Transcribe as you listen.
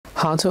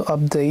How to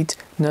update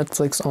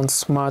Netflix on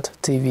Smart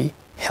TV.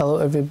 Hello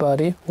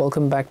everybody,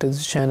 welcome back to the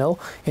channel.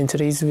 In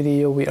today's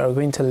video we are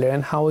going to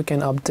learn how we can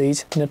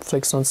update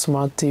Netflix on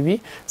Smart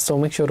TV, so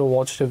make sure to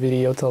watch the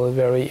video till the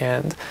very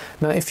end.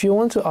 Now if you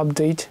want to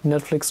update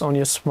Netflix on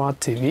your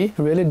Smart TV, it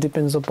really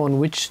depends upon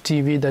which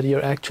TV that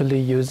you're actually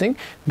using,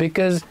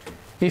 because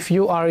if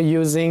you are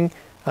using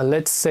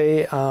let's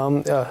say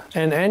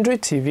an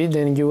Android TV,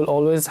 then you will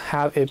always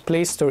have a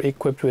Play Store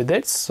equipped with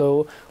it.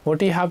 So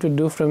what you have to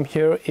do from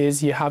here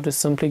is you have to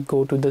simply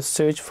go to the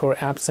search for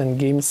apps and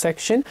games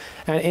section,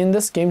 and in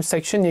this game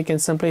section you can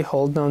simply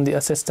hold down the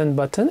assistant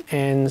button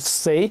and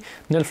say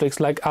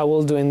Netflix, like I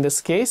will do in this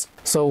case.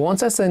 So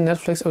once I say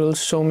Netflix, it will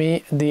show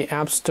me the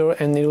App Store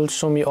and it will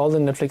show me all the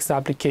Netflix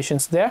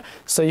applications there.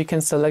 So you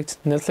can select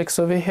Netflix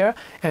over here,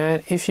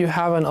 and if you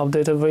have an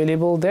update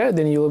available there,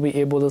 then you will be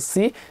able to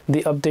see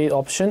the update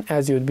option.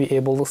 As you would be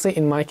able to see,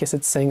 in my case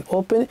it's saying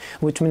open,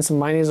 which means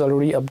mine is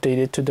already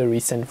updated to the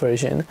recent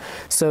version.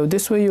 So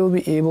this way you'll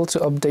be able to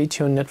update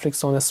your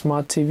Netflix on a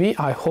Smart TV.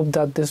 I hope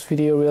that this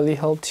video really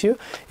helped you.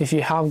 If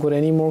you have got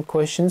any more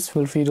questions,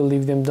 feel free to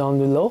leave them down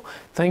below.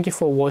 Thank you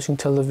for watching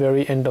till the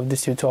very end of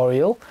this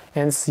tutorial,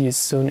 and see you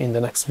soon in the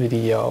next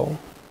video.